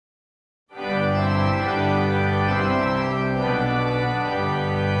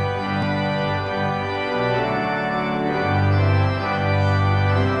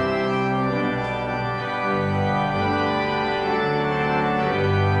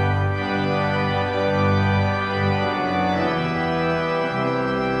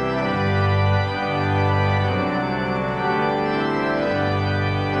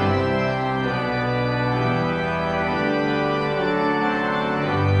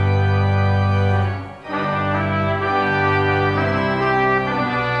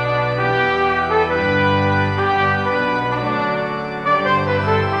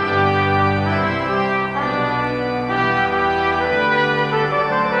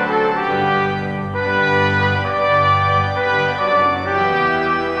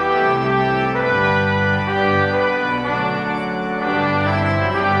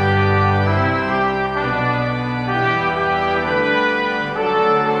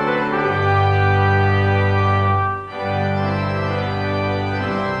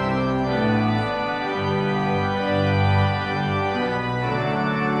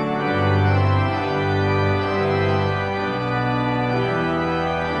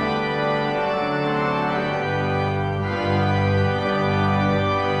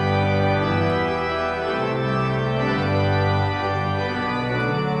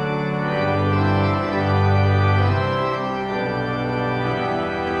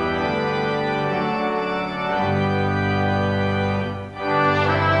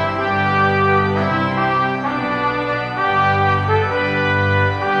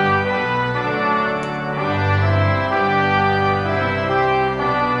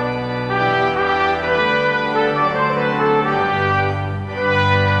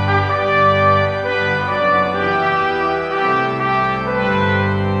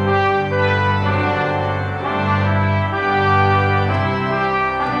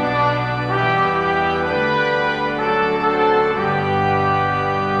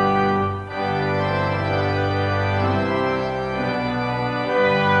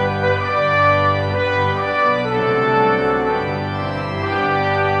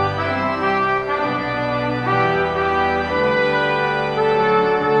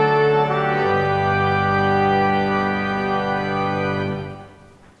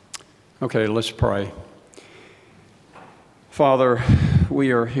Okay, let's pray. Father,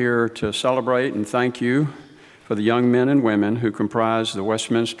 we are here to celebrate and thank you for the young men and women who comprise the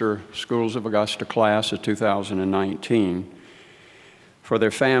Westminster Schools of Augusta class of 2019, for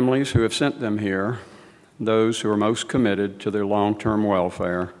their families who have sent them here, those who are most committed to their long-term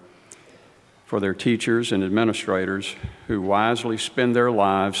welfare, for their teachers and administrators who wisely spend their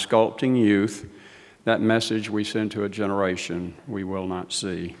lives sculpting youth, that message we send to a generation we will not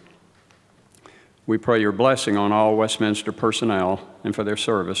see. We pray your blessing on all Westminster personnel and for their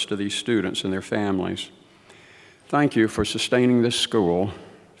service to these students and their families. Thank you for sustaining this school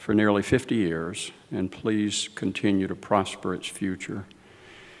for nearly 50 years, and please continue to prosper its future.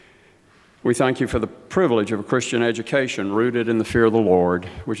 We thank you for the privilege of a Christian education rooted in the fear of the Lord,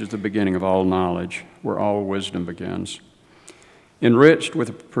 which is the beginning of all knowledge, where all wisdom begins. Enriched with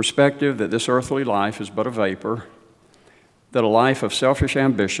the perspective that this earthly life is but a vapor, that a life of selfish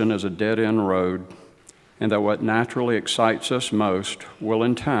ambition is a dead-end road, and that what naturally excites us most will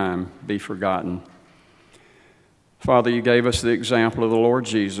in time be forgotten. Father, you gave us the example of the Lord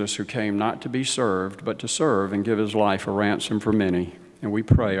Jesus, who came not to be served, but to serve and give his life a ransom for many. And we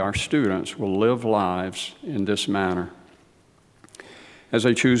pray our students will live lives in this manner. As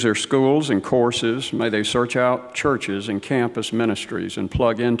they choose their schools and courses, may they search out churches and campus ministries and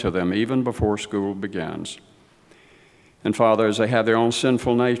plug into them even before school begins. And Father, as they have their own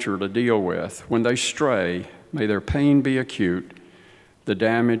sinful nature to deal with, when they stray, may their pain be acute, the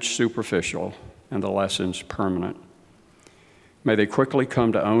damage superficial, and the lessons permanent. May they quickly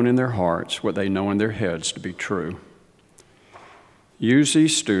come to own in their hearts what they know in their heads to be true. Use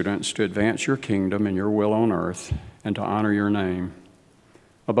these students to advance your kingdom and your will on earth and to honor your name.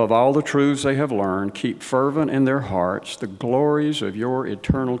 Above all the truths they have learned, keep fervent in their hearts the glories of your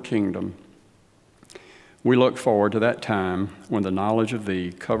eternal kingdom. We look forward to that time when the knowledge of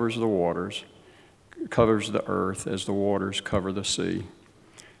thee covers the waters, covers the earth as the waters cover the sea.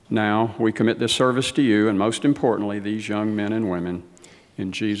 Now we commit this service to you, and most importantly, these young men and women.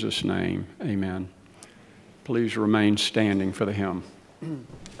 In Jesus' name, amen. Please remain standing for the hymn.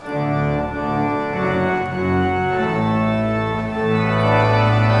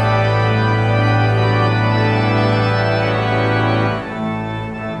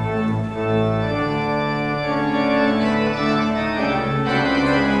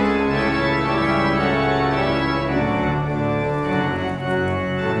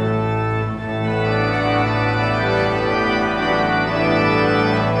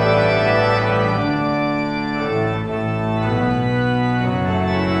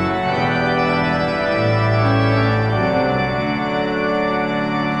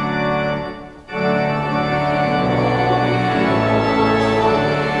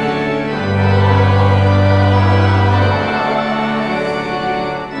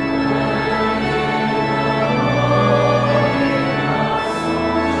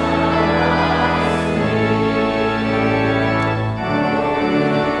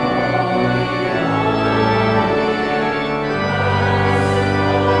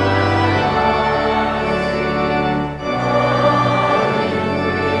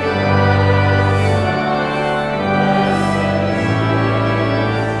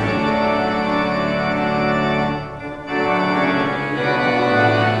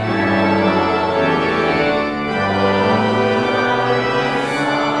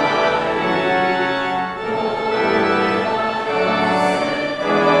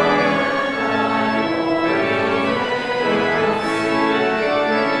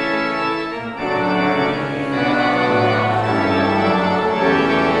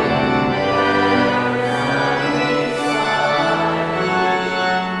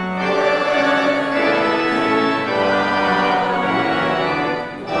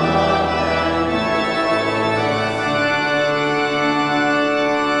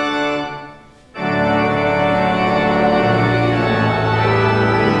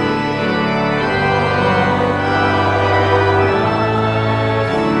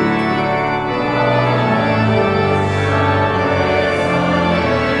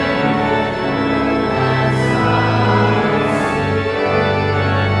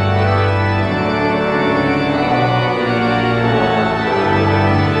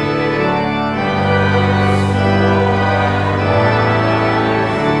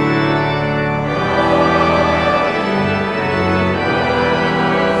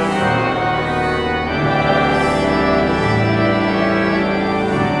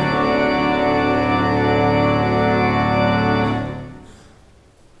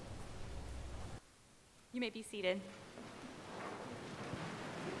 You may be seated.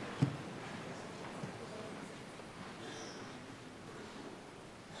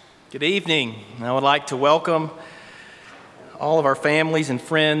 Good evening. I would like to welcome all of our families and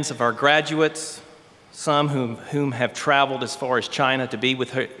friends of our graduates, some whom have traveled as far as China to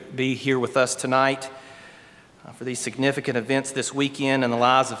be here with us tonight for these significant events this weekend in the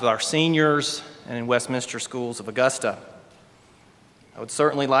lives of our seniors and in Westminster Schools of Augusta. I would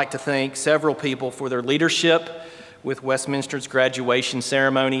certainly like to thank several people for their leadership with Westminster's graduation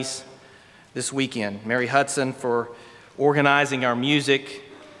ceremonies this weekend. Mary Hudson for organizing our music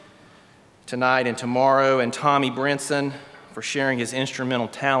tonight and tomorrow, and Tommy Brinson for sharing his instrumental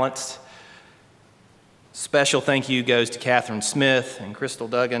talents. Special thank you goes to Catherine Smith and Crystal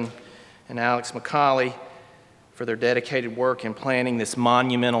Duggan and Alex McCauley for their dedicated work in planning this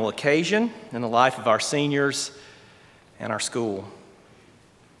monumental occasion in the life of our seniors and our school.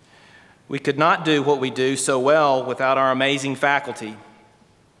 We could not do what we do so well without our amazing faculty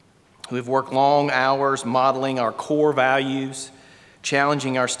who have worked long hours modeling our core values,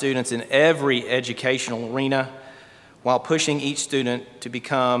 challenging our students in every educational arena while pushing each student to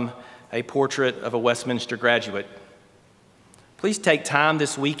become a portrait of a Westminster graduate. Please take time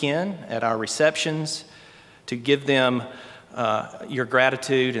this weekend at our receptions to give them your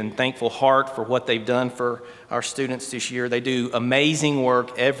gratitude and thankful heart for what they've done for our students this year. They do amazing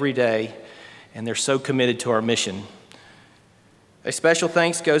work every day, and they're so committed to our mission. A special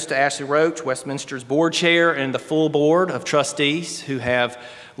thanks goes to Ashley Roach, Westminster's board chair, and the full board of trustees who have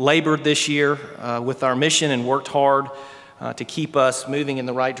labored this year with our mission and worked hard to keep us moving in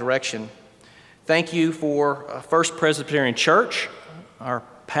the right direction. Thank you for First Presbyterian Church. Our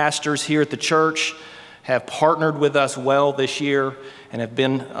pastors here at the church have partnered with us well this year and have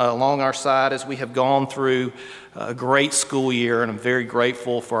been along our side as we have gone through a great school year, and I'm very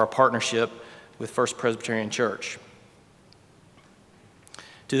grateful for our partnership with First Presbyterian Church.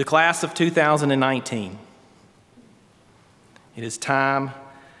 To the class of 2019, it is time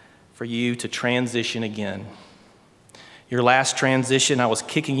for you to transition again. Your last transition, I was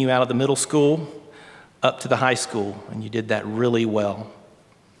kicking you out of the middle school up to the high school, and you did that really well.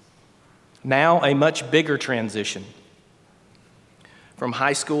 Now, a much bigger transition from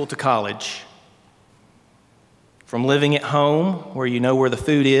high school to college, from living at home where you know where the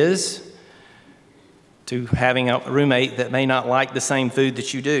food is, to having a roommate that may not like the same food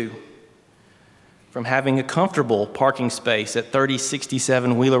that you do, from having a comfortable parking space at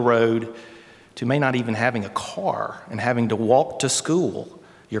 3067 Wheeler Road to may not even having a car and having to walk to school,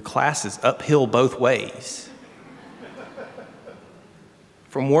 your classes uphill both ways.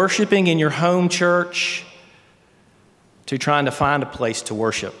 From worshiping in your home church to trying to find a place to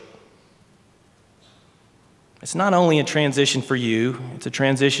worship. It's not only a transition for you, it's a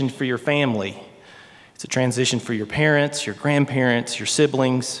transition for your family. It's a transition for your parents, your grandparents, your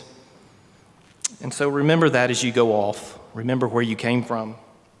siblings. And so remember that as you go off. Remember where you came from.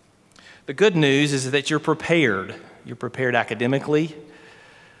 The good news is that you're prepared. You're prepared academically,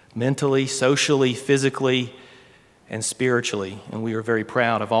 mentally, socially, physically, and spiritually. And we are very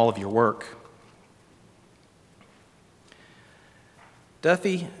proud of all of your work.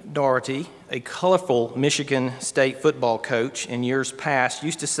 Duffy Doherty, a colorful Michigan State football coach in years past,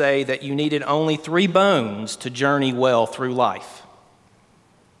 used to say that you needed only 3 bones to journey well through life: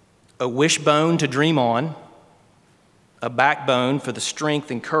 a wishbone to dream on, a backbone for the strength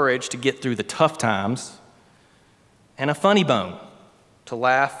and courage to get through the tough times, and a funny bone to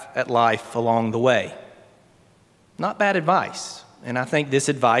laugh at life along the way. Not bad advice, and I think this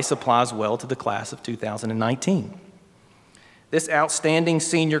advice applies well to the class of 2019. This outstanding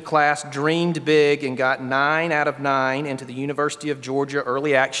senior class dreamed big and got 9 out of 9 into the University of Georgia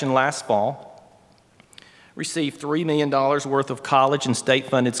Early Action last fall, received $3 million worth of college and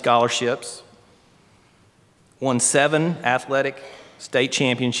state-funded scholarships, won 7 athletic state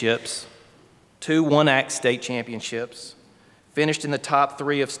championships, 2 one-act state championships, finished in the top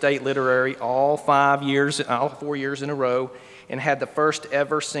 3 of state literary all 4 years in a row, and had the first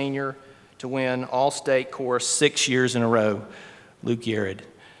ever senior to win all-state chorus 6 years in a row, Luke Yared.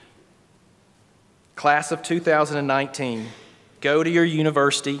 Class of 2019, go to your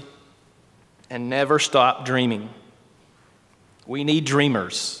university and never stop dreaming. We need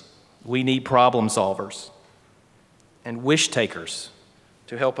dreamers, we need problem solvers, and wish takers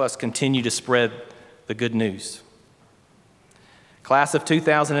to help us continue to spread the good news. Class of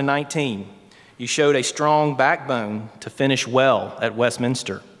 2019, you showed a strong backbone to finish well at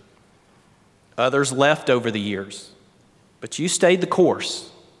Westminster. Others left over the years, but you stayed the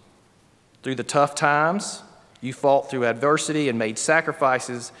course. Through the tough times, you fought through adversity and made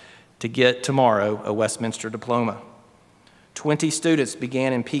sacrifices to get tomorrow a Westminster diploma. 20 students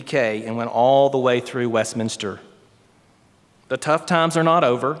began in PK and went all the way through Westminster. The tough times are not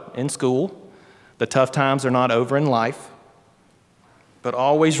over in school. The tough times are not over in life. But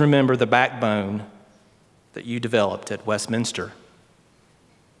always remember the backbone that you developed at Westminster.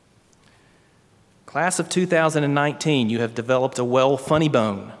 Class of 2019, you have developed a funny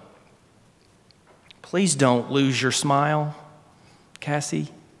bone. Please don't lose your smile. Cassie,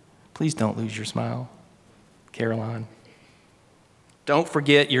 please don't lose your smile. Caroline. Don't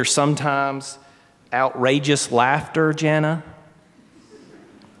forget your sometimes outrageous laughter, Jana.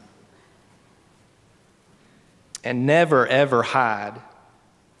 And never, ever hide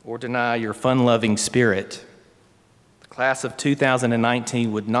or deny your fun-loving spirit. The class of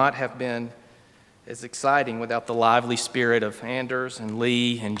 2019 would not have been as exciting without the lively spirit of Anders and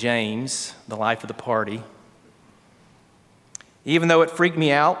Lee and James, the life of the party. Even though it freaked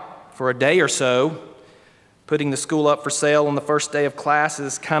me out for a day or so, putting the school up for sale on the first day of class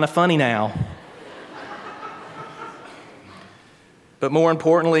is kind of funny now. But more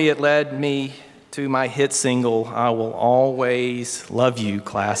importantly, it led me to my hit single, I Will Always Love You,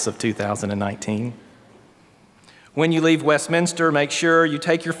 class of 2019. When you leave Westminster, make sure you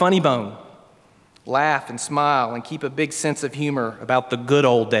take your funny bone. Laugh and smile and keep a big sense of humor about the good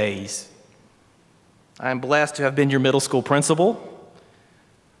old days. I am blessed to have been your middle school principal.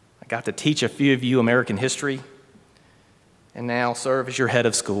 I got to teach a few of you American history and now serve as your head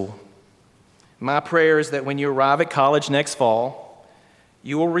of school. My prayer is that when you arrive at college next fall,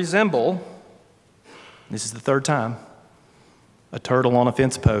 you will resemble, this is the third time, a turtle on a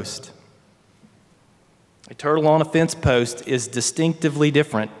fence post. A turtle on a fence post is distinctively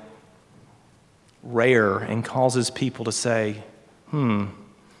different, rare, and causes people to say,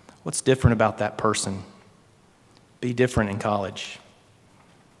 what's different about that person? Be different in college.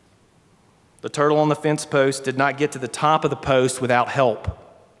 The turtle on the fence post did not get to the top of the post without help.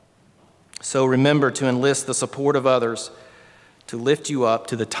 So remember to enlist the support of others to lift you up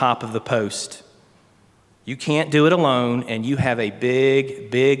to the top of the post. You can't do it alone, and you have a big,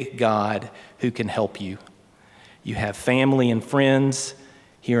 big God who can help you. You have family and friends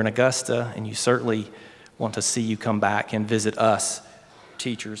here in Augusta, and you certainly want to see you come back and visit us,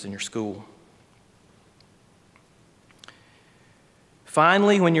 teachers in your school.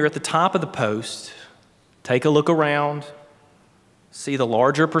 Finally, when you're at the top of the post, take a look around, see the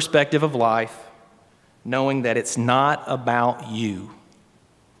larger perspective of life, knowing that it's not about you,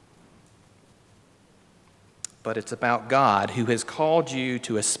 but it's about God who has called you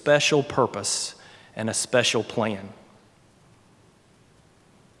to a special purpose and a special plan.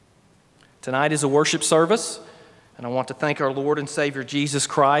 Tonight is a worship service, and I want to thank our Lord and Savior Jesus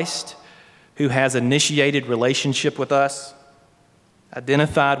Christ, who has initiated relationship with us,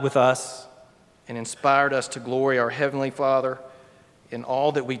 identified with us, and inspired us to glory our Heavenly Father in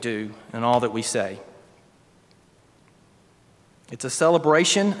all that we do and all that we say. It's a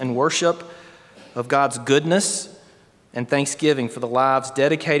celebration and worship of God's goodness and thanksgiving for the lives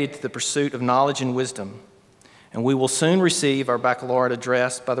dedicated to the pursuit of knowledge and wisdom. And we will soon receive our baccalaureate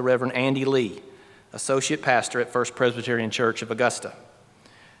address by the Reverend Andy Lee, Associate Pastor at First Presbyterian Church of Augusta.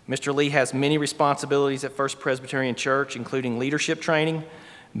 Mr. Lee has many responsibilities at First Presbyterian Church, including leadership training,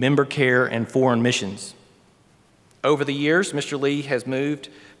 member care, and foreign missions. Over the years, Mr. Lee has moved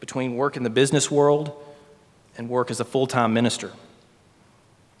between work in the business world and work as a full-time minister.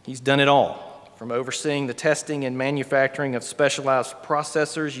 He's done it all, from overseeing the testing and manufacturing of specialized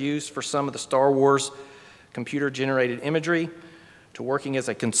processors used for some of the Star Wars computer-generated imagery, to working as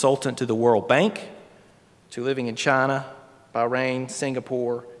a consultant to the World Bank, to living in China, Bahrain,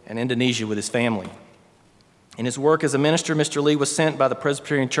 Singapore, and Indonesia with his family. In his work as a minister, Mr. Lee was sent by the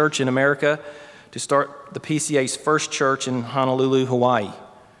Presbyterian Church in America to start the PCA's first church in Honolulu, Hawaii.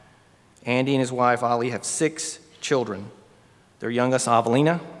 Andy and his wife, Ali, have 6 children. Their youngest,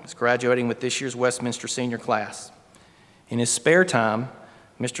 Avelina, is graduating with this year's Westminster senior class. In his spare time,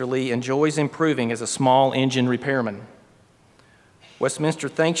 Mr. Lee enjoys improving as a small engine repairman. Westminster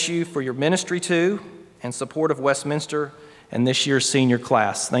thanks you for your ministry to and support of Westminster and this year's senior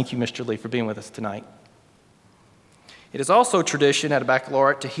class. Thank you, Mr. Lee, for being with us tonight. It is also tradition at a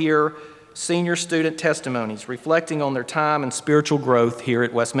baccalaureate to hear senior student testimonies reflecting on their time and spiritual growth here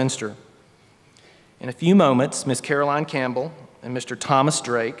at Westminster. In a few moments, Ms. Caroline Campbell and Mr. Thomas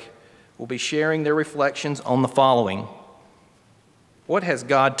Drake will be sharing their reflections on the following. What has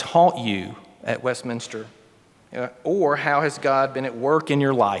God taught you at Westminster? Or how has God been at work in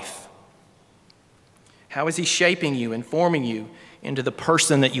your life? How is He shaping you and forming you into the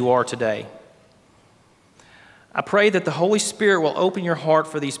person that you are today? I pray that the Holy Spirit will open your heart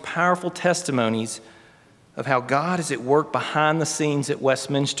for these powerful testimonies of how God is at work behind the scenes at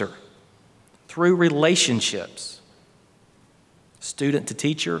Westminster through relationships, student to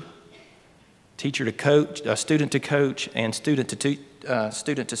teacher, teacher to coach, student to coach, and student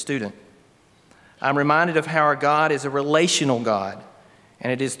to student. I'm reminded of how our God is a relational God,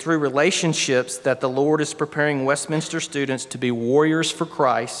 and it is through relationships that the Lord is preparing Westminster students to be warriors for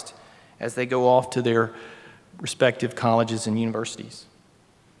Christ as they go off to their respective colleges and universities.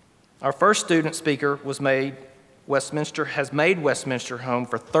 Our first student speaker has made Westminster home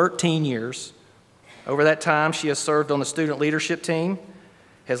for 13 years. Over that time, she has served on the student leadership team,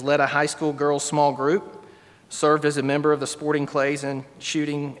 has led a high school girls' small group, served as a member of the sporting clays and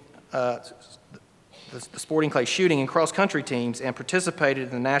shooting, the sporting clay shooting and cross-country teams, and participated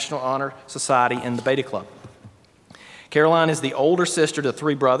in the National Honor Society and the Beta Club. Caroline is the older sister to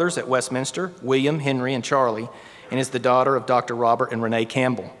three brothers at Westminster, William, Henry, and Charlie, and is the daughter of Dr. Robert and Renee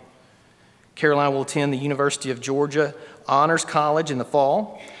Campbell. Caroline will attend the University of Georgia Honors College in the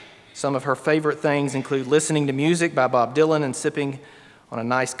fall. Some of her favorite things include listening to music by Bob Dylan and sipping on a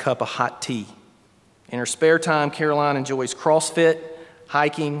nice cup of hot tea. In her spare time, Caroline enjoys CrossFit,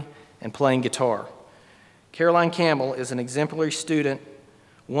 hiking, and playing guitar. Caroline Campbell is an exemplary student,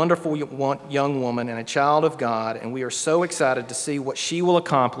 wonderful young woman, and a child of God, and we are so excited to see what she will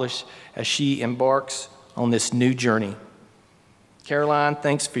accomplish as she embarks on this new journey. Caroline,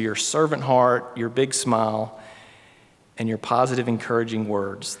 thanks for your servant heart, your big smile, and your positive, encouraging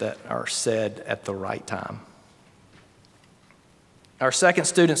words that are said at the right time. Our second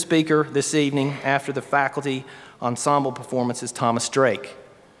student speaker this evening after the faculty ensemble performance is Thomas Drake.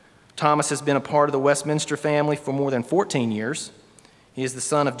 Thomas has been a part of the Westminster family for more than 14 years. He is the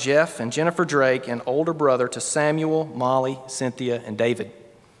son of Jeff and Jennifer Drake and older brother to Samuel, Molly, Cynthia, and David.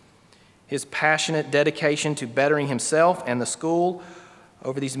 His passionate dedication to bettering himself and the school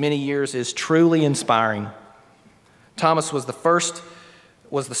over these many years is truly inspiring. Thomas was the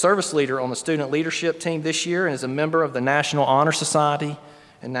service leader on the student leadership team this year and is a member of the National Honor Society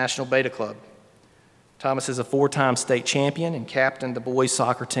and National Beta Club. Thomas is a four-time state champion and captained the boys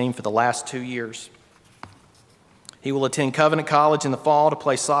soccer team for the last 2 years. He will attend Covenant College in the fall to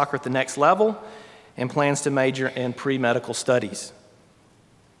play soccer at the next level and plans to major in pre-medical studies.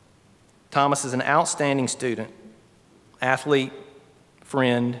 Thomas is an outstanding student, athlete,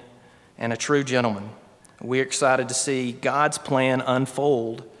 friend, and a true gentleman. We're excited to see God's plan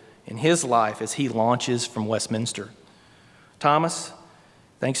unfold in his life as he launches from Westminster. Thomas,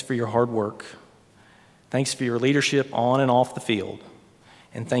 thanks for your hard work. Thanks for your leadership on and off the field.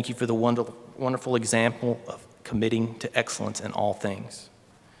 And thank you for the wonderful example of committing to excellence in all things.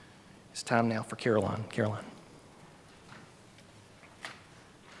 It's time now for Caroline. Caroline.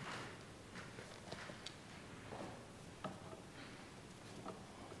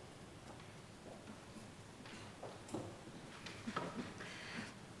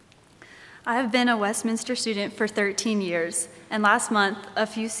 I have been a Westminster student for 13 years, and last month, a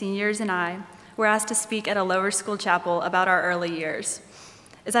few seniors and I were asked to speak at a lower school chapel about our early years.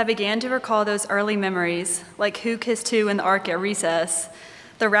 As I began to recall those early memories, like who kissed who in the arc at recess,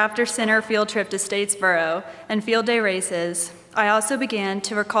 the Raptor Center field trip to Statesboro, and field day races, I also began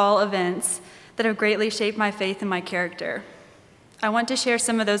to recall events that have greatly shaped my faith and my character. I want to share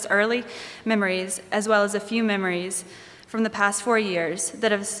some of those early memories, as well as a few memories from the past 4 years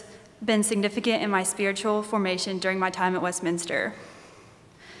that have been significant in my spiritual formation during my time at Westminster.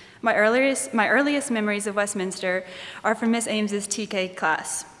 My earliest memories of Westminster are from Miss Ames's TK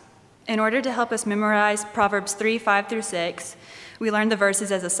class. In order to help us memorize Proverbs 3:5-6, we learned the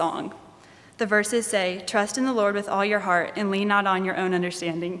verses as a song. The verses say, "Trust in the Lord with all your heart and lean not on your own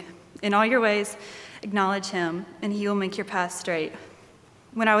understanding. In all your ways, acknowledge him, and he will make your path straight."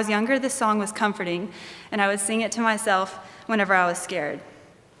 When I was younger, this song was comforting, and I would sing it to myself whenever I was scared.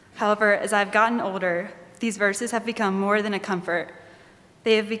 However, as I've gotten older, these verses have become more than a comfort.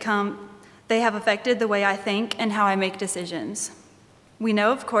 They have affected the way I think and how I make decisions. We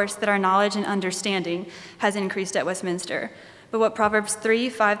know, of course, that our knowledge and understanding has increased at Westminster, but what Proverbs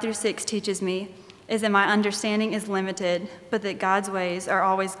 3:5-6 teaches me is that my understanding is limited, but that God's ways are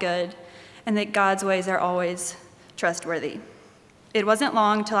always good, and that God's ways are always trustworthy. It wasn't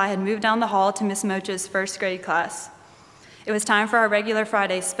long till I had moved down the hall to Miss Mocha's first grade class. It was time for our regular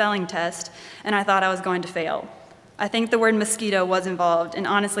Friday spelling test, and I thought I was going to fail. I think the word mosquito was involved, and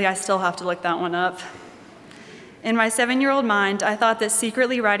honestly, I still have to look that one up. In my 7-year-old mind, I thought that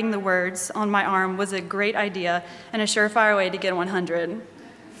secretly writing the words on my arm was a great idea and a surefire way to get 100.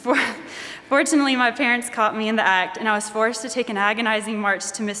 Fortunately, my parents caught me in the act, and I was forced to take an agonizing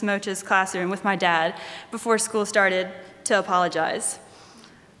march to Miss Mocha's classroom with my dad before school started to apologize.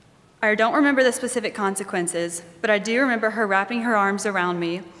 I don't remember the specific consequences, but I do remember her wrapping her arms around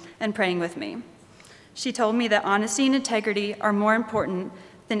me and praying with me. She told me that honesty and integrity are more important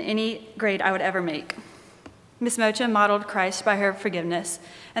than any grade I would ever make. Miss Mocha modeled Christ by her forgiveness,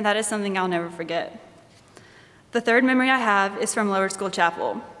 and that is something I'll never forget. The third memory I have is from lower school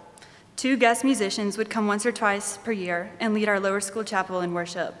chapel. 2 guest musicians would come once or twice per year and lead our lower school chapel in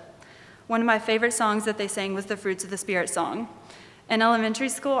worship. One of my favorite songs that they sang was the Fruits of the Spirit song. In elementary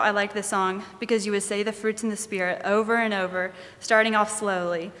school, I liked this song because you would say the fruits in the Spirit over and over, starting off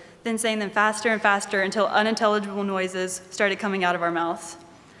slowly, then saying them faster and faster until unintelligible noises started coming out of our mouths.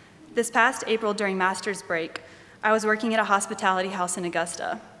 This past April during master's break, I was working at a hospitality house in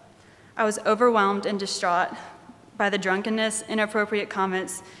Augusta. I was overwhelmed and distraught by the drunkenness, inappropriate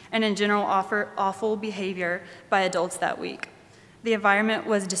comments, and in general awful behavior by adults that week. The environment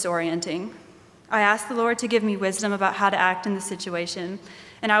was disorienting. I asked the Lord to give me wisdom about how to act in the situation,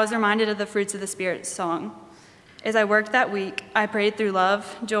 and I was reminded of the Fruits of the Spirit song. As I worked that week, I prayed through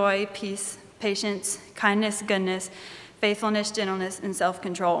love, joy, peace, patience, kindness, goodness, faithfulness, gentleness, and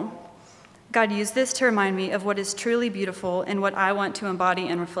self-control. God used this to remind me of what is truly beautiful and what I want to embody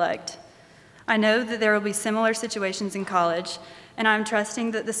and reflect. I know that there will be similar situations in college, and I'm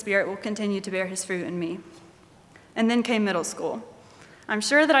trusting that the Spirit will continue to bear his fruit in me. And then came middle school. I'm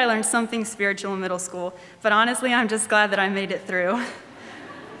sure that I learned something spiritual in middle school, but honestly, I'm just glad that I made it through.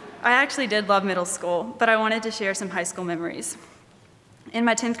 I actually did love middle school, but I wanted to share some high school memories. In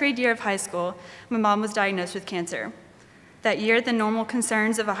my 10th grade year of high school, my mom was diagnosed with cancer. That year, the normal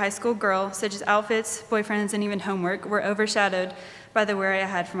concerns of a high school girl, such as outfits, boyfriends, and even homework, were overshadowed by the worry I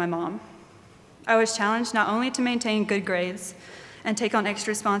had for my mom. I was challenged not only to maintain good grades and take on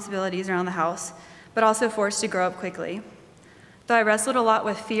extra responsibilities around the house, but also forced to grow up quickly. Though I wrestled a lot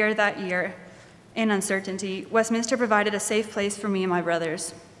with fear that year and uncertainty, Westminster provided a safe place for me and my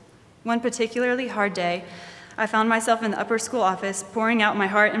brothers. One particularly hard day, I found myself in the upper school office pouring out my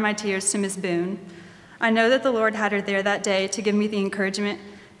heart and my tears to Miss Boone. I know that the Lord had her there that day to give me the encouragement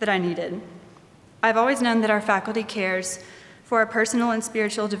that I needed. I've always known that our faculty cares for our personal and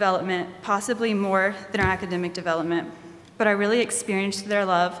spiritual development, possibly more than our academic development, but I really experienced their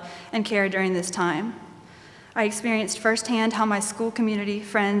love and care during this time. I experienced firsthand how my school community,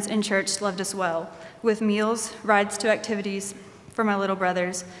 friends, and church loved us well, with meals, rides to activities for my little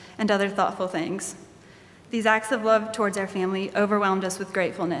brothers, and other thoughtful things. These acts of love towards our family overwhelmed us with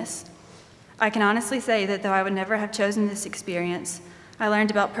gratefulness. I can honestly say that though I would never have chosen this experience, I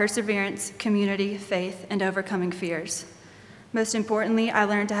learned about perseverance, community, faith, and overcoming fears. Most importantly, I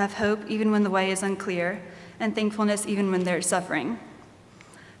learned to have hope even when the way is unclear, and thankfulness even when there is suffering.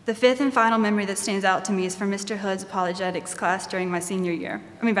 The fifth and final memory that stands out to me is from Mr. Hood's apologetics class during my junior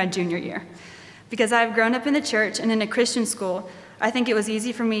year. Because I have grown up in the church and in a Christian school, I think it was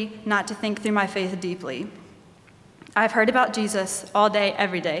easy for me not to think through my faith deeply. I've heard about Jesus all day,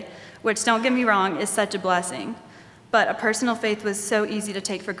 every day, which, don't get me wrong, is such a blessing, but a personal faith was so easy to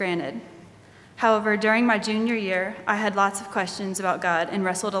take for granted. However, during my junior year, I had lots of questions about God and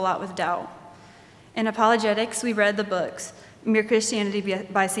wrestled a lot with doubt. In apologetics, we read the books, Mere Christianity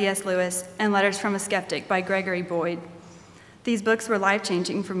by C.S. Lewis and Letters from a Skeptic by Gregory Boyd. These books were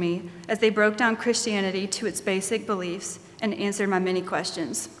life-changing for me as they broke down Christianity to its basic beliefs and answered my many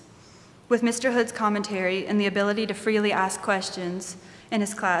questions. With Mr. Hood's commentary and the ability to freely ask questions in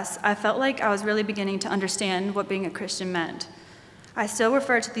his class, I felt like I was really beginning to understand what being a Christian meant. I still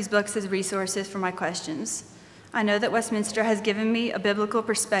refer to these books as resources for my questions. I know that Westminster has given me a biblical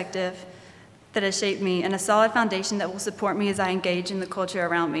perspective that has shaped me and a solid foundation that will support me as I engage in the culture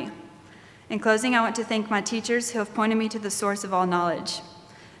around me. In closing, I want to thank my teachers who have pointed me to the source of all knowledge.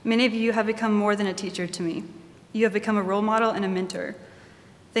 Many of you have become more than a teacher to me. You have become a role model and a mentor.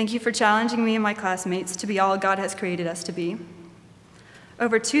 Thank you for challenging me and my classmates to be all God has created us to be.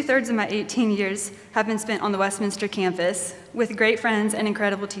 Over 2/3 of my 18 years have been spent on the Westminster campus with great friends and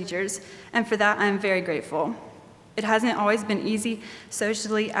incredible teachers, and for that I am very grateful. It hasn't always been easy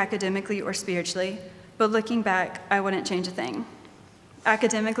socially, academically, or spiritually, but looking back, I wouldn't change a thing.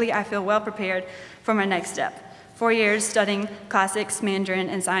 Academically, I feel well prepared for my next step, 4 years studying classics, Mandarin,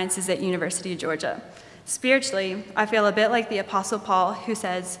 and sciences at University of Georgia. Spiritually, I feel a bit like the Apostle Paul, who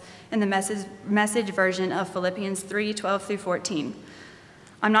says in the message version of Philippians 3:12-14,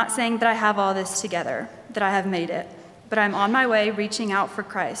 I'm not saying that I have all this together, that I have made it, but I'm on my way reaching out for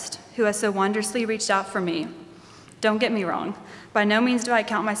Christ, who has so wondrously reached out for me. Don't get me wrong, by no means do I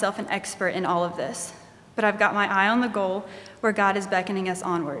count myself an expert in all of this, but I've got my eye on the goal where God is beckoning us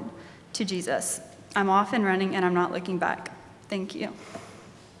onward, to Jesus. I'm off and running, and I'm not looking back. Thank you.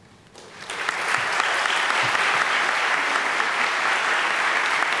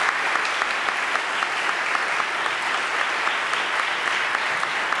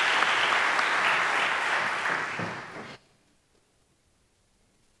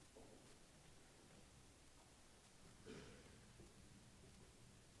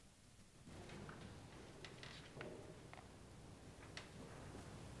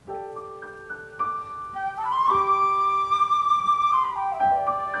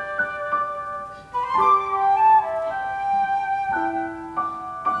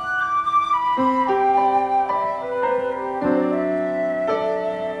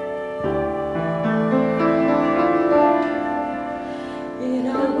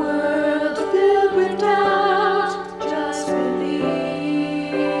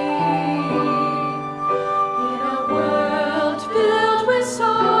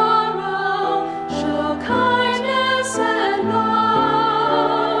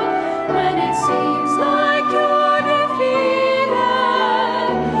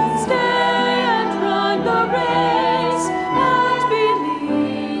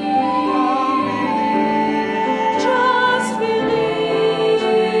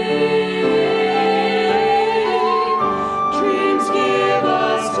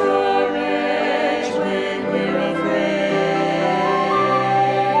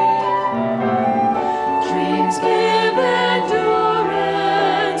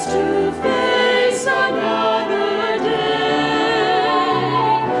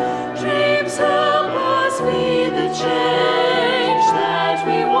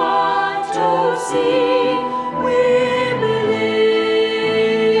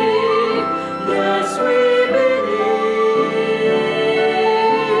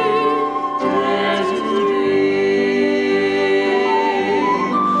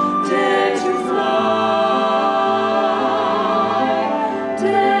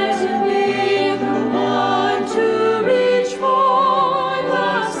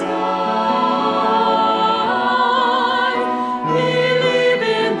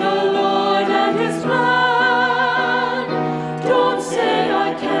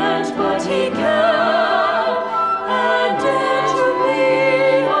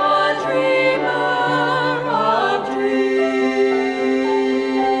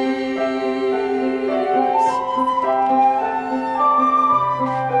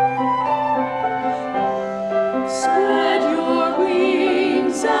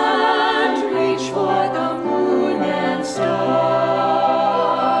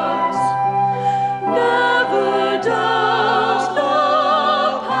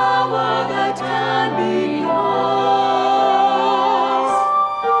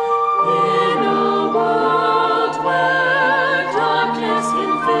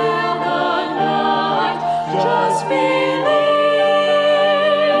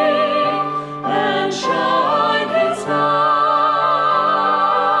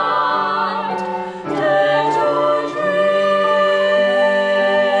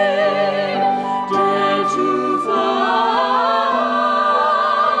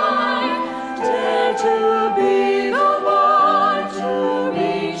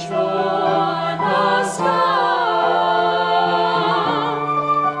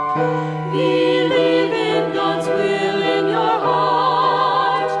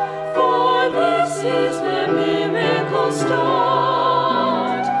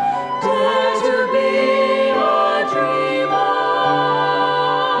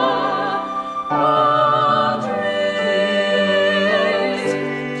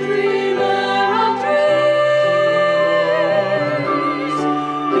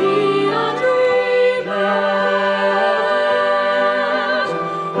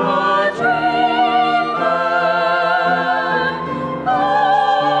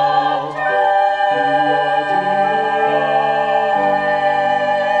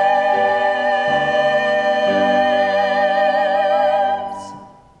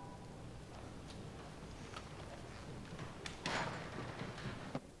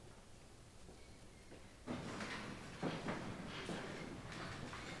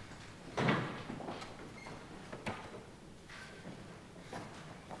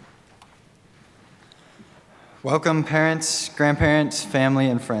 Welcome, parents, grandparents, family,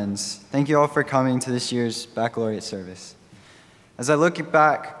 and friends. Thank you all for coming to this year's Baccalaureate service. As I look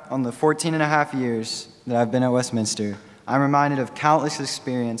back on the 14 and a half years that I've been at Westminster, I'm reminded of countless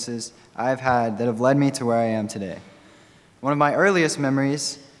experiences I've had that have led me to where I am today. One of my earliest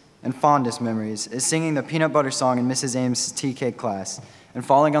memories and fondest memories is singing the peanut butter song in Mrs. Ames' TK class and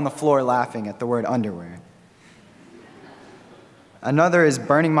falling on the floor laughing at the word underwear. Another is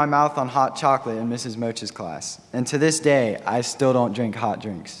burning my mouth on hot chocolate in Mrs. Moch's class, and to this day, I still don't drink hot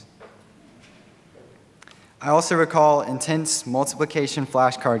drinks. I also recall intense multiplication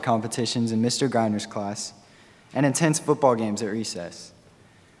flashcard competitions in Mr. Grinder's class and intense football games at recess.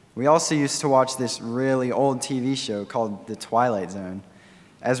 We also used to watch this really old TV show called The Twilight Zone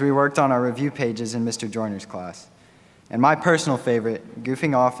as we worked on our review pages in Mr. Joyner's class. And my personal favorite,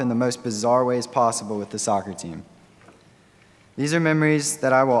 goofing off in the most bizarre ways possible with the soccer team. These are memories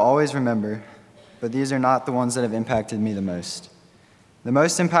that I will always remember, but these are not the ones that have impacted me the most. The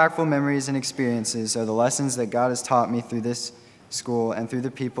most impactful memories and experiences are the lessons that God has taught me through this school and through the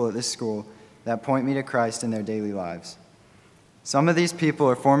people at this school that point me to Christ in their daily lives. Some of these people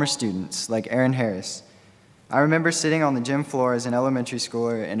are former students, like Aaron Harris. I remember sitting on the gym floor as an elementary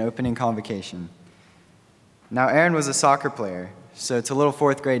schooler in opening convocation. Now, Aaron was a soccer player, so to little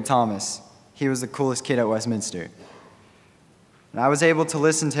fourth grade Thomas, he was the coolest kid at Westminster. And I was able to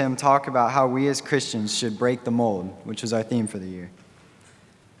listen to him talk about how we as Christians should break the mold, which was our theme for the year.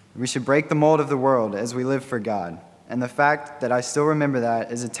 We should break the mold of the world as we live for God. And the fact that I still remember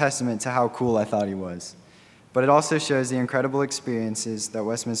that is a testament to how cool I thought he was. But it also shows the incredible experiences that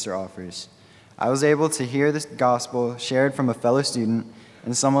Westminster offers. I was able to hear the gospel shared from a fellow student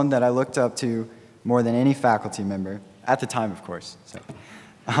and someone that I looked up to more than any faculty member, at the time, of course.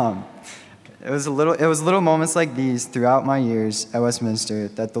 It was little moments like these throughout my years at Westminster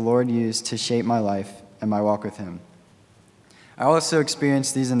that the Lord used to shape my life and my walk with Him. I also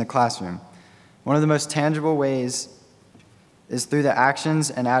experienced these in the classroom. One of the most tangible ways is through the actions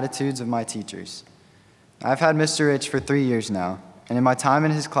and attitudes of my teachers. I've had Mr. Rich for 3 years now, and in my time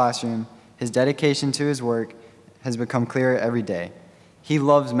in his classroom, his dedication to his work has become clearer every day. He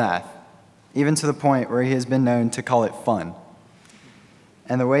loves math, even to the point where he has been known to call it fun.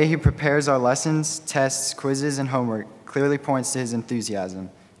 And the way he prepares our lessons, tests, quizzes, and homework clearly points to his enthusiasm,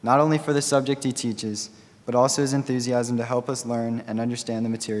 not only for the subject he teaches, but also his enthusiasm to help us learn and understand the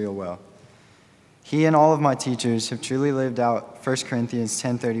material well. He and all of my teachers have truly lived out 1 Corinthians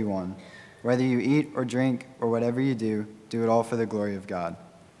 10:31. Whether you eat or drink or whatever you do it all for the glory of God.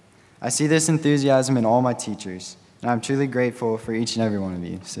 I see this enthusiasm in all my teachers, and I'm truly grateful for each and every one of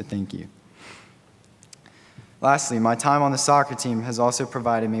you, so thank you. Lastly, my time on the soccer team has also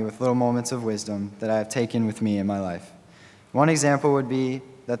provided me with little moments of wisdom that I have taken with me in my life. One example would be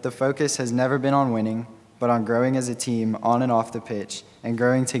that the focus has never been on winning, but on growing as a team on and off the pitch and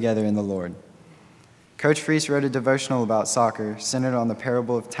growing together in the Lord. Coach Freese wrote a devotional about soccer centered on the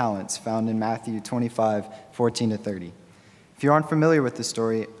parable of talents found in Matthew 25:14-30. If you aren't familiar with the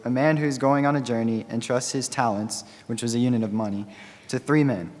story, a man who's going on a journey entrusts his talents, which was a unit of money, to 3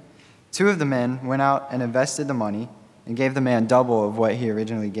 men. 2 of the men went out and invested the money and gave the man double of what he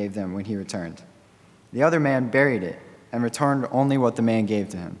originally gave them when he returned. The other man buried it and returned only what the man gave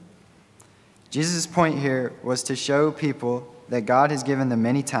to him. Jesus' point here was to show people that God has given them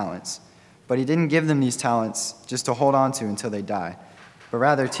many talents, but he didn't give them these talents just to hold on to until they die, but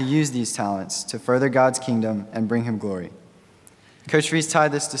rather to use these talents to further God's kingdom and bring him glory. Coach Freese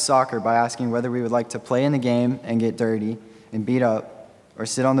tied this to soccer by asking whether we would like to play in the game and get dirty and beat up, or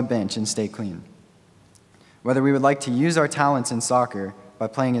sit on the bench and stay clean. Whether we would like to use our talents in soccer by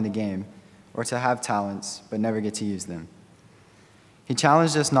playing in the game, or to have talents but never get to use them. He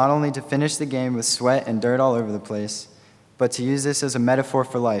challenged us not only to finish the game with sweat and dirt all over the place, but to use this as a metaphor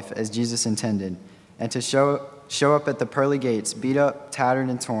for life as Jesus intended, and to show up at the pearly gates beat up, tattered,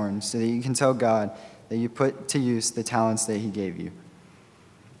 and torn so that you can tell God that you put to use the talents that he gave you.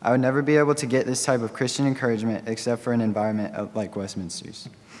 I would never be able to get this type of Christian encouragement except for an environment like Westminster's.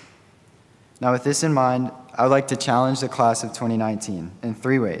 Now, with this in mind, I would like to challenge the class of 2019 in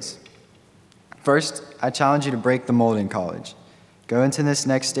 3 ways. First, I challenge you to break the mold in college. Go into this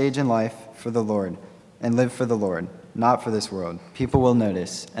next stage in life for the Lord and live for the Lord, not for this world. People will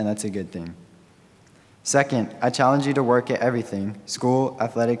notice, and that's a good thing. Second, I challenge you to work at everything: school,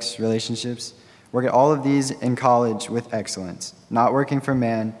 athletics, relationships. Work at all of these in college with excellence, not working for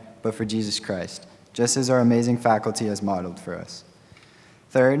man, but for Jesus Christ, just as our amazing faculty has modeled for us.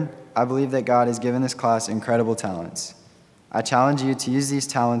 Third, I believe that God has given this class incredible talents. I challenge you to use these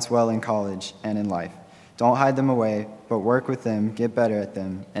talents well in college and in life. Don't hide them away, but work with them, get better at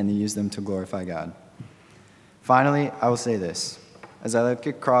them, and use them to glorify God. Finally, I will say this. As I look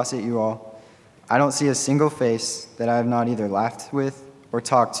across at you all, I don't see a single face that I have not either laughed with or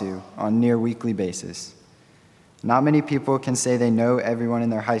talked to on a near weekly basis. Not many people can say they know everyone in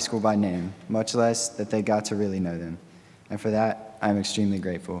their high school by name, much less that they got to really know them. And for that, I am extremely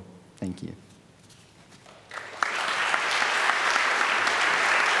grateful. Thank you.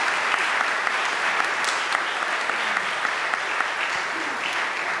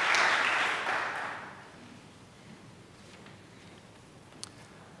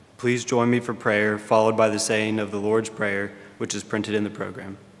 Please join me for prayer, followed by the saying of the Lord's Prayer, which is printed in the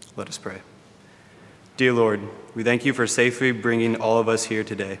program. Let us pray. Dear Lord, we thank you for safely bringing all of us here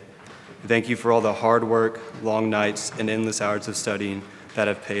today. We thank you for all the hard work, long nights, and endless hours of studying that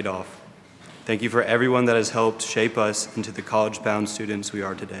have paid off. Thank you for everyone that has helped shape us into the college-bound students we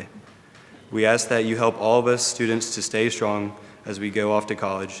are today. We ask that you help all of us students to stay strong as we go off to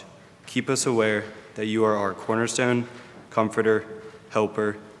college. Keep us aware that you are our cornerstone, comforter,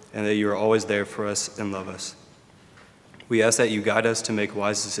 helper, and that you are always there for us and love us. We ask that you guide us to make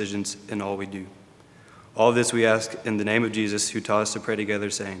wise decisions in all we do. All of this we ask in the name of Jesus, who taught us to pray together,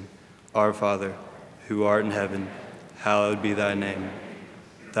 saying, Our Father, who art in heaven, hallowed be thy name.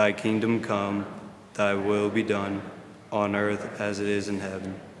 Thy kingdom come, thy will be done, on earth as it is in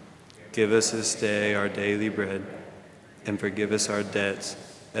heaven. Give us this day our daily bread, and forgive us our debts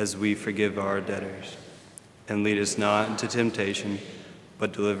as we forgive our debtors. And lead us not into temptation,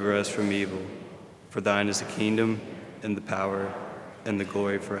 but deliver us from evil. For thine is the kingdom, and the power, and the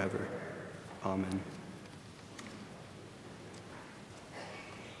glory forever. Amen.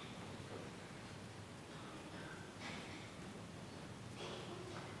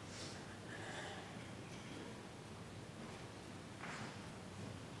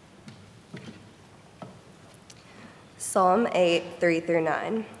 Psalm 8,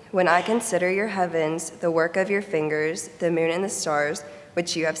 3-9. When I consider your heavens, the work of your fingers, the moon and the stars,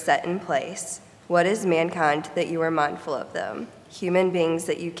 which you have set in place, what is mankind that you are mindful of them, human beings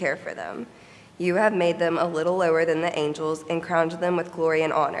that you care for them? You have made them a little lower than the angels and crowned them with glory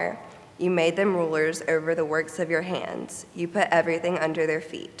and honor. You made them rulers over the works of your hands. You put everything under their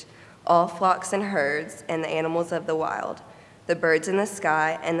feet, all flocks and herds and the animals of the wild, the birds in the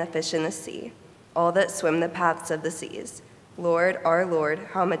sky and the fish in the sea, all that swim the paths of the seas. Lord, our Lord,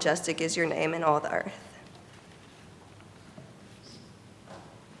 how majestic is your name in all the earth.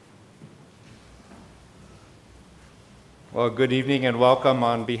 Well, good evening and welcome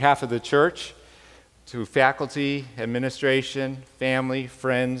on behalf of the church to faculty, administration, family,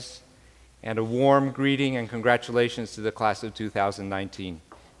 friends, and a warm greeting and congratulations to the class of 2019.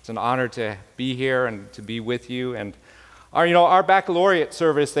 It's an honor to be here and to be with you. And our baccalaureate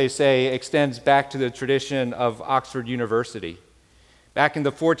service, they say, extends back to the tradition of Oxford University. Back in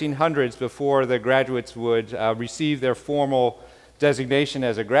the 1400s, before the graduates would receive their formal designation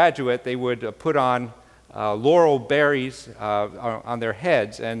as a graduate, they would put on laurel berries on their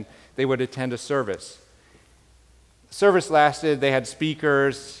heads, and they would attend a service. The service lasted, they had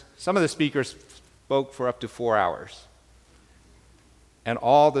speakers. Some of the speakers spoke for up to 4 hours. And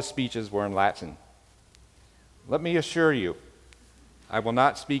all the speeches were in Latin. Let me assure you, I will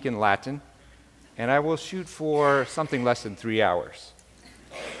not speak in Latin, and I will shoot for something less than 3 hours.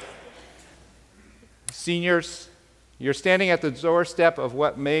 Seniors, you're standing at the doorstep of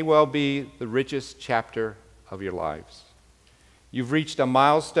what may well be the richest chapter of your lives. You've reached a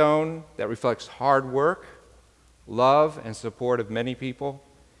milestone that reflects hard work, love, and support of many people.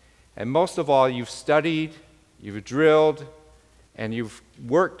 And most of all, you've studied, you've drilled, and you've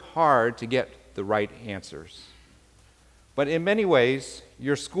worked hard to get the right answers. But in many ways,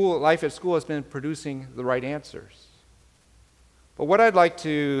 your life at school has been producing the right answers. But what I'd like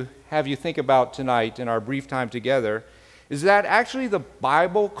to have you think about tonight in our brief time together is that actually the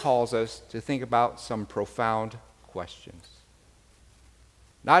Bible calls us to think about some profound questions.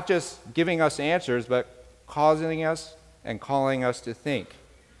 Not just giving us answers, but causing us and calling us to think.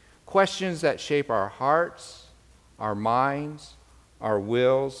 Questions that shape our hearts, our minds, our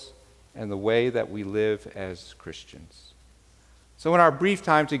wills, and the way that we live as Christians. So in our brief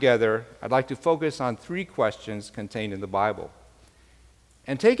time together, I'd like to focus on 3 questions contained in the Bible.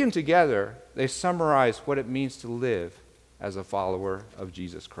 And taken together, they summarize what it means to live as a follower of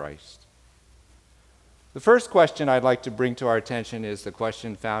Jesus Christ. The first question I'd like to bring to our attention is the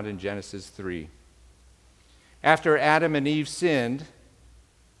question found in Genesis 3. After Adam and Eve sinned,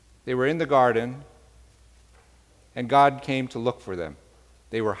 they were in the garden, and God came to look for them.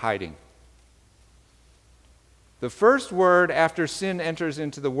 They were hiding. The first word after sin enters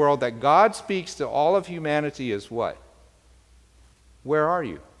into the world that God speaks to all of humanity is what? Where are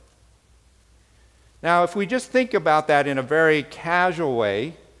you? Now, if we just think about that in a very casual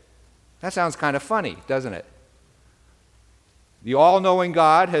way, that sounds kind of funny, doesn't it? The all-knowing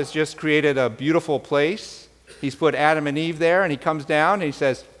God has just created a beautiful place. He's put Adam and Eve there, and he comes down and he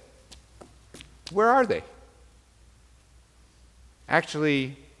says, where are they?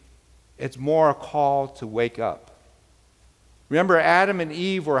 Actually, it's more a call to wake up. Remember, Adam and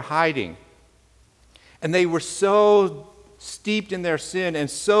Eve were hiding, and they were so steeped in their sin and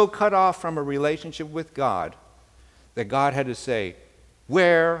so cut off from a relationship with God that God had to say,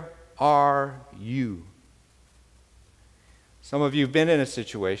 where are you? Some of you have been in a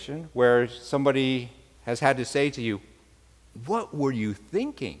situation where somebody has had to say to you, what were you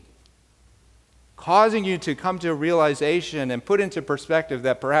thinking? Causing you to come to a realization and put into perspective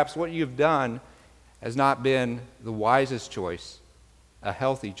that perhaps what you've done has not been the wisest choice, a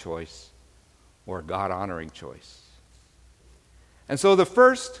healthy choice, or a God-honoring choice. And so the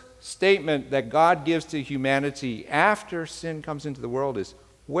first statement that God gives to humanity after sin comes into the world is,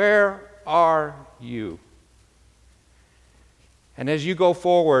 where are you? And as you go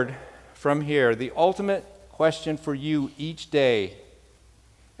forward from here, the ultimate question for you each day,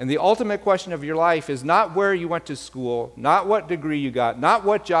 and the ultimate question of your life, is not where you went to school, not what degree you got, not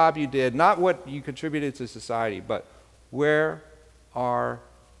what job you did, not what you contributed to society, but where are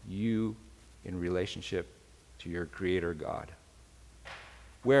you in relationship to your Creator God?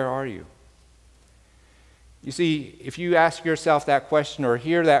 Where are you? You see, if you ask yourself that question or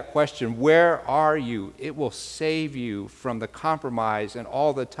hear that question, where are you? It will save you from the compromise and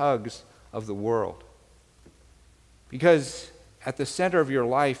all the tugs of the world. Because at the center of your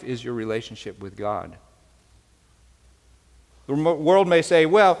life is your relationship with God. The world may say,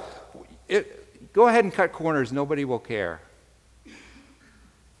 well, go ahead and cut corners, nobody will care.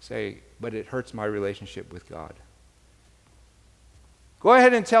 Say, but it hurts my relationship with God. Go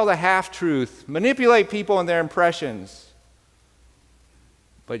ahead and tell the half-truth. Manipulate people and their impressions.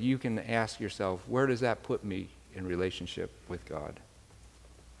 But you can ask yourself, where does that put me in relationship with God?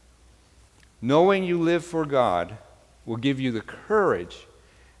 Knowing you live for God will give you the courage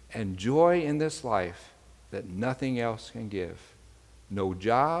and joy in this life that nothing else can give. No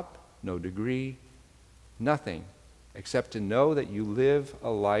job, no degree, nothing except to know that you live a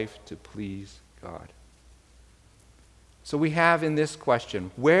life to please God. So we have in this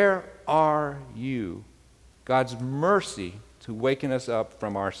question, where are you? God's mercy to waken us up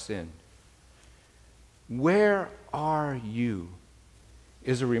from our sin. Where are you?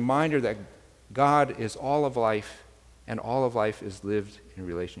 Is a reminder that God is all of life, and all of life is lived in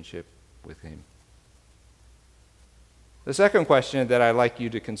relationship with Him. The second question that I'd like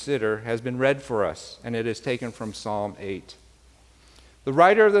you to consider has been read for us, and it is taken from Psalm 8. The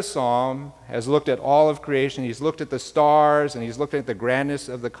writer of the psalm has looked at all of creation. He's looked at the stars, and he's looked at the grandness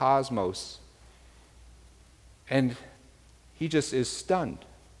of the cosmos. And he just is stunned.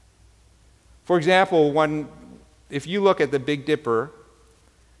 For example, if you look at the Big Dipper,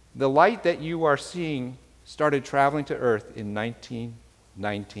 the light that you are seeing started traveling to Earth in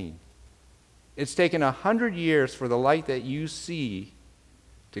 1919. It's taken 100 years for the light that you see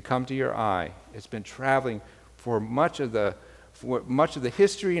to come to your eye. It's been traveling for much of the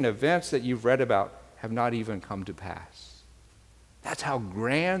history and events that you've read about have not even come to pass. That's how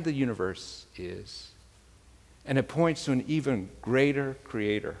grand the universe is. And it points to an even greater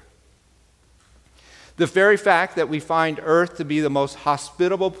creator. The very fact that we find Earth to be the most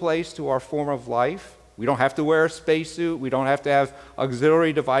hospitable place to our form of life, we don't have to wear a spacesuit, we don't have to have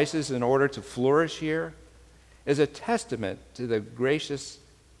auxiliary devices in order to flourish here, is a testament to the gracious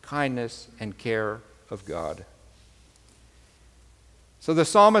kindness and care of God. So the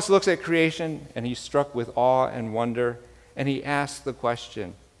psalmist looks at creation, and he's struck with awe and wonder, and he asks the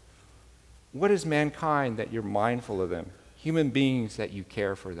question, what is mankind that you're mindful of them? Human beings that you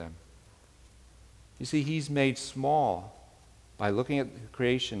care for them? You see, he's made small by looking at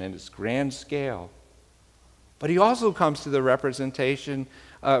creation in its grand scale. But he also comes to the realization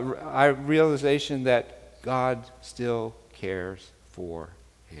that God still cares for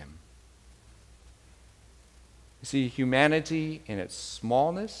him. You see, humanity in its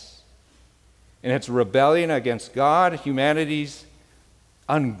smallness, in its rebellion against God, humanity's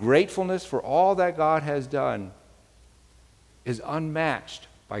ungratefulness for all that God has done is unmatched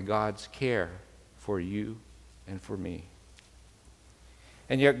by God's care for you and for me.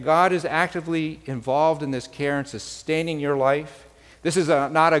 And yet God is actively involved in this care and sustaining your life. This is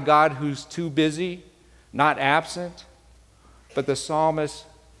not a God who's too busy, not absent, but the psalmist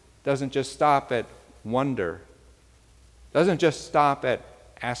doesn't just stop at wonder, doesn't just stop at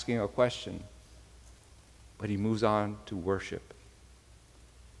asking a question, but he moves on to worship.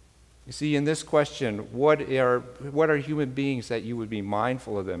 You see, in this question, what are human beings that you would be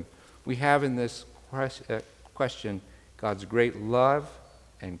mindful of them? We have in this question God's great love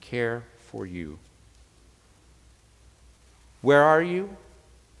and care for you. Where are you?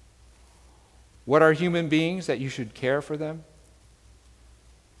 What are human beings that you should care for them?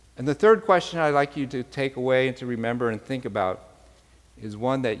 And the third question I'd like you to take away and to remember and think about is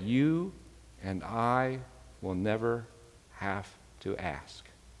one that you and I will never have to ask.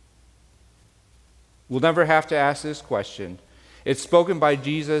 We'll never have to ask this question. It's spoken by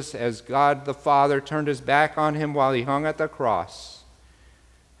Jesus as God the Father turned his back on him while he hung at the cross.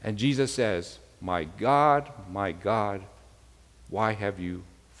 And Jesus says, my God, why have you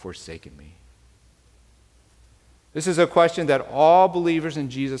forsaken me?" This is a question that all believers in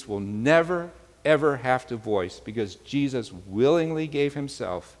Jesus will never, ever have to voice because Jesus willingly gave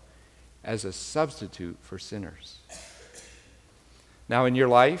himself as a substitute for sinners. Now, in your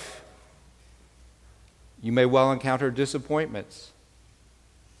life, you may well encounter disappointments,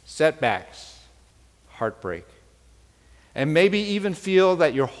 setbacks, heartbreak, and maybe even feel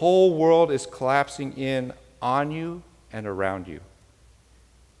that your whole world is collapsing in on you and around you.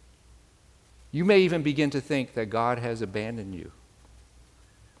 You may even begin to think that God has abandoned you.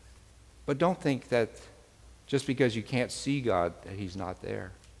 But don't think that just because you can't see God that he's not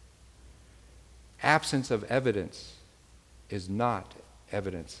there. Absence of evidence is not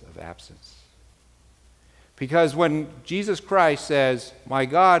evidence of absence. Because when Jesus Christ says, my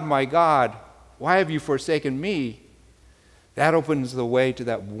God, why have you forsaken me?" that opens the way to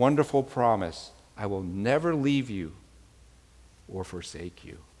that wonderful promise, I will never leave you or forsake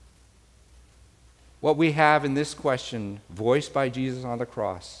you. What we have in this question, voiced by Jesus on the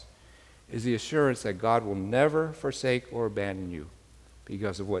cross, is the assurance that God will never forsake or abandon you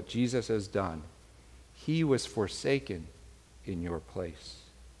because of what Jesus has done. He was forsaken in your place.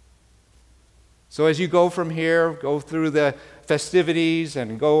 So as you go from here, go through the festivities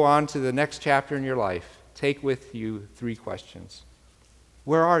and go on to the next chapter in your life, take with you 3 questions.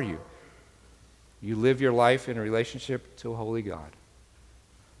 Where are you? You live your life in a relationship to a holy God.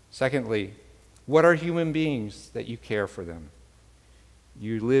 Secondly, what are human beings that you care for them?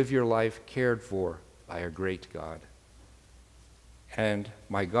 You live your life cared for by a great God. And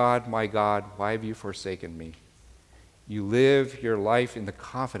my God, why have you forsaken me? You live your life in the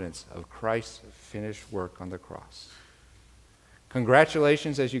confidence of Christ's finished work on the cross.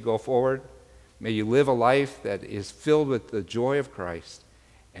 Congratulations as you go forward. May you live a life that is filled with the joy of Christ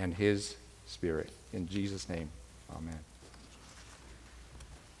and his Spirit. In Jesus' name, amen.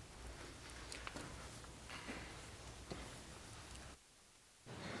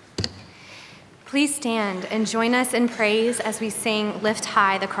 Please stand and join us in praise as we sing Lift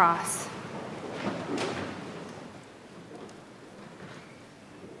High the Cross.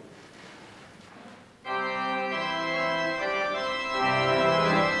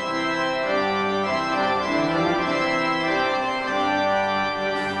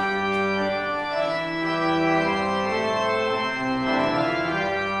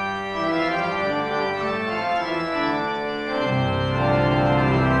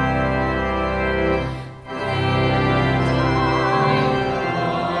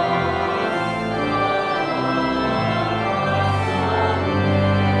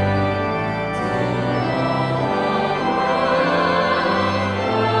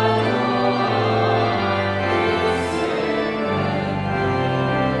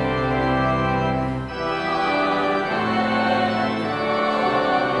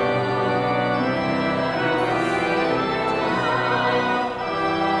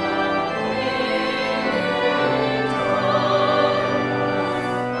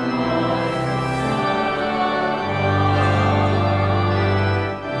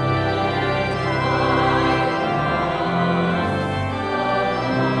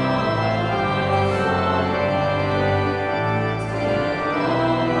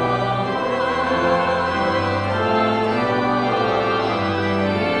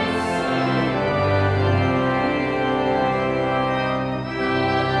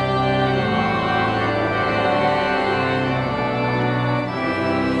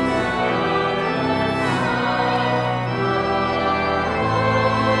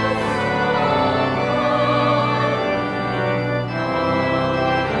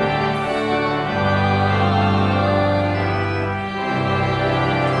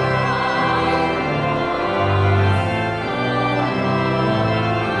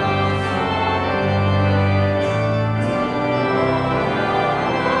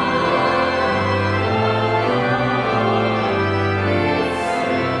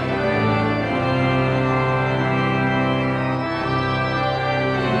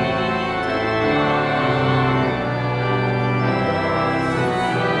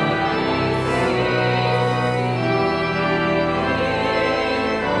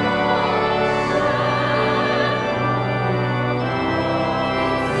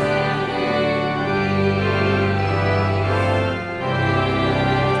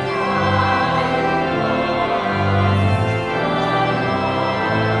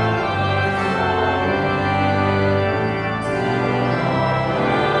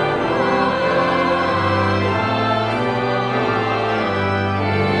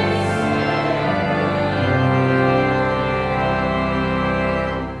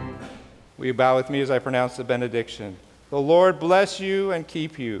 Will you bow with me as I pronounce the benediction? The Lord bless you and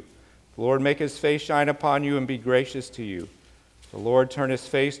keep you. The Lord make his face shine upon you and be gracious to you. The Lord turn his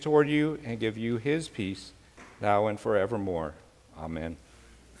face toward you and give you his peace, now and forevermore. Amen.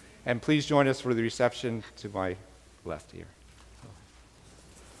 And please join us for the reception to my left here.